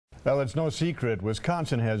Well, it's no secret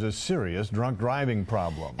Wisconsin has a serious drunk driving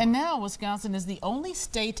problem. And now Wisconsin is the only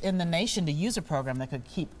state in the nation to use a program that could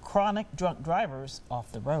keep chronic drunk drivers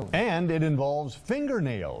off the road. And it involves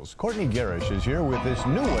fingernails. Courtney Garish is here with this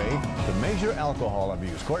new way to measure alcohol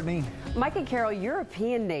abuse. Courtney? Mike and Carol,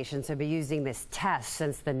 European nations have been using this test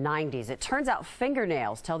since the 90s. It turns out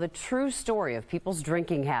fingernails tell the true story of people's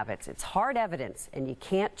drinking habits. It's hard evidence, and you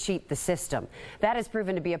can't cheat the system. That has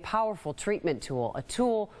proven to be a powerful treatment tool, a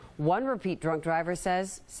tool one repeat drunk driver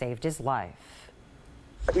says saved his life.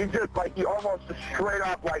 He almost straight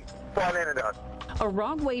up front-ended us. A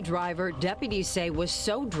wrong-way driver, deputies say, was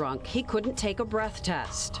so drunk he couldn't take a breath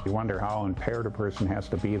test. You wonder how impaired a person has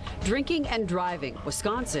to be. Drinking and driving.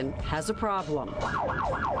 Wisconsin has a problem.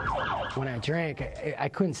 When I drank, I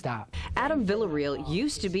couldn't stop. Adam Villarreal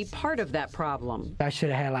used to be part of that problem. I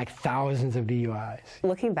should have had thousands of DUIs.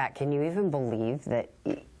 Looking back, can you even believe that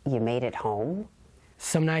you made it home?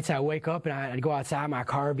 Some nights I wake up and I'd go outside, my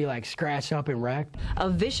car would be scratched up and wrecked. A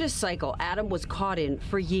vicious cycle Adam was caught in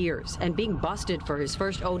for years, and being busted for his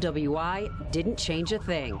first OWI didn't change a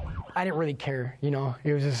thing. I didn't really care,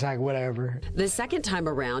 it was just whatever. The second time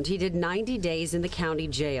around, he did 90 days in the county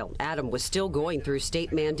jail. Adam was still going through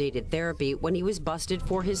state-mandated therapy when he was busted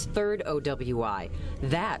for his third OWI.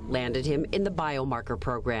 That landed him in the Biomarker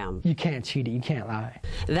program. You can't cheat it, you can't lie.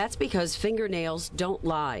 That's because fingernails don't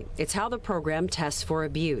lie. It's how the program tests for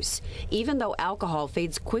abuse. Even though alcohol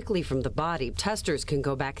fades quickly from the body, testers can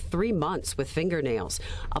go back 3 months with fingernails.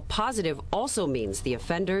 A positive also means the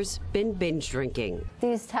offender's been binge drinking.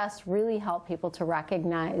 These tests really help people to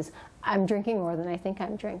recognize I'm drinking more than I think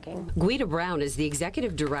I'm drinking. Guida Brown is the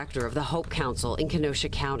executive director of the Hope Council in Kenosha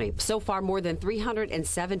County. So far, more than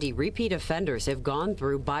 370 repeat offenders have gone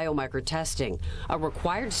through biomarker testing, a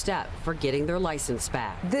required step for getting their license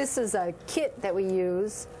back. This is a kit that we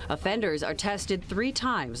use. Offenders are tested 3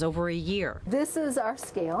 times over a year. This is our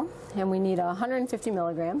scale, and we need 150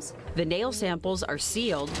 milligrams. The nail samples are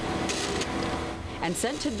sealed and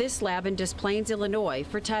sent to this lab in Des Plaines, Illinois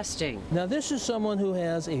for testing. Now this is someone who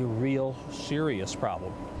has a real serious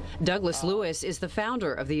problem. Douglas Lewis is the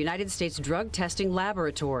founder of the United States Drug Testing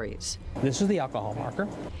Laboratories. This is the alcohol marker.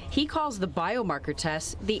 He calls the biomarker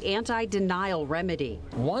test the anti-denial remedy.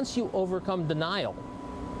 Once you overcome denial,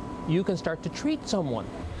 you can start to treat someone.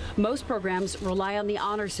 Most programs rely on the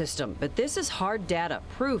honor system, but this is hard data,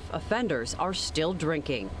 proof offenders are still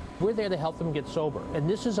drinking. We're there to help them get sober, and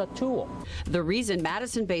this is a tool. The reason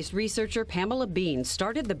Madison-based researcher Pamela Bean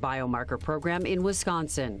started the Biomarker program in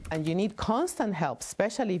Wisconsin. And you need constant help,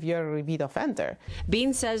 especially if you're a repeat offender.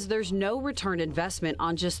 Bean says there's no return investment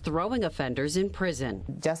on just throwing offenders in prison.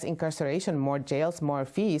 Just incarceration, more jails, more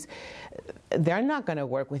fees, they're not going to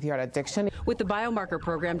work with your addiction. With the Biomarker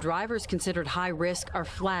program, drivers considered high risk are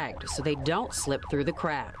flagged so they don't slip through the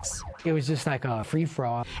cracks. It was just a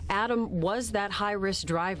free-for-all. Adam was that high-risk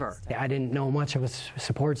driver. I didn't know much of a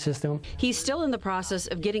support system. He's still in the process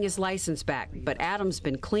of getting his license back, but Adam's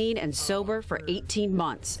been clean and sober for 18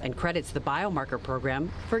 months and credits the Biomarker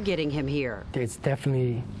program for getting him here.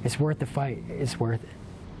 It's worth the fight. It's worth it.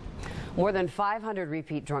 More than 500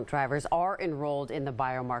 repeat drunk drivers are enrolled in the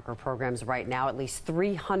Biomarker programs right now. At least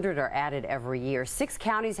 300 are added every year. 6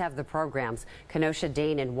 counties have the programs. Kenosha,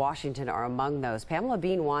 Dane, and Washington are among those. Pamela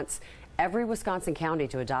Bean wants every Wisconsin county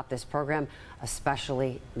to adopt this program,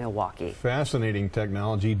 especially Milwaukee. Fascinating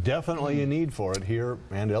technology. Definitely a need for it here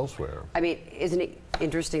and elsewhere. I mean, isn't it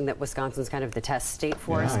interesting that Wisconsin's kind of the test state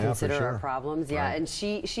for us, consider for sure. our problems? Yeah, right. And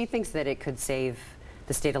she thinks that it could save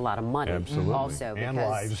the state a lot of money. Absolutely. Also because, and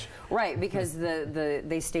lives. Right, because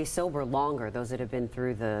they stay sober longer, those that have been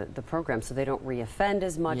through the program, so they don't reoffend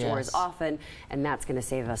as much or as often, and that's going to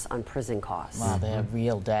save us on prison costs. Wow, they have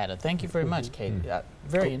real data. Thank you very much, Kate.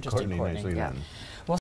 Very interesting, Courtney. Nicely done.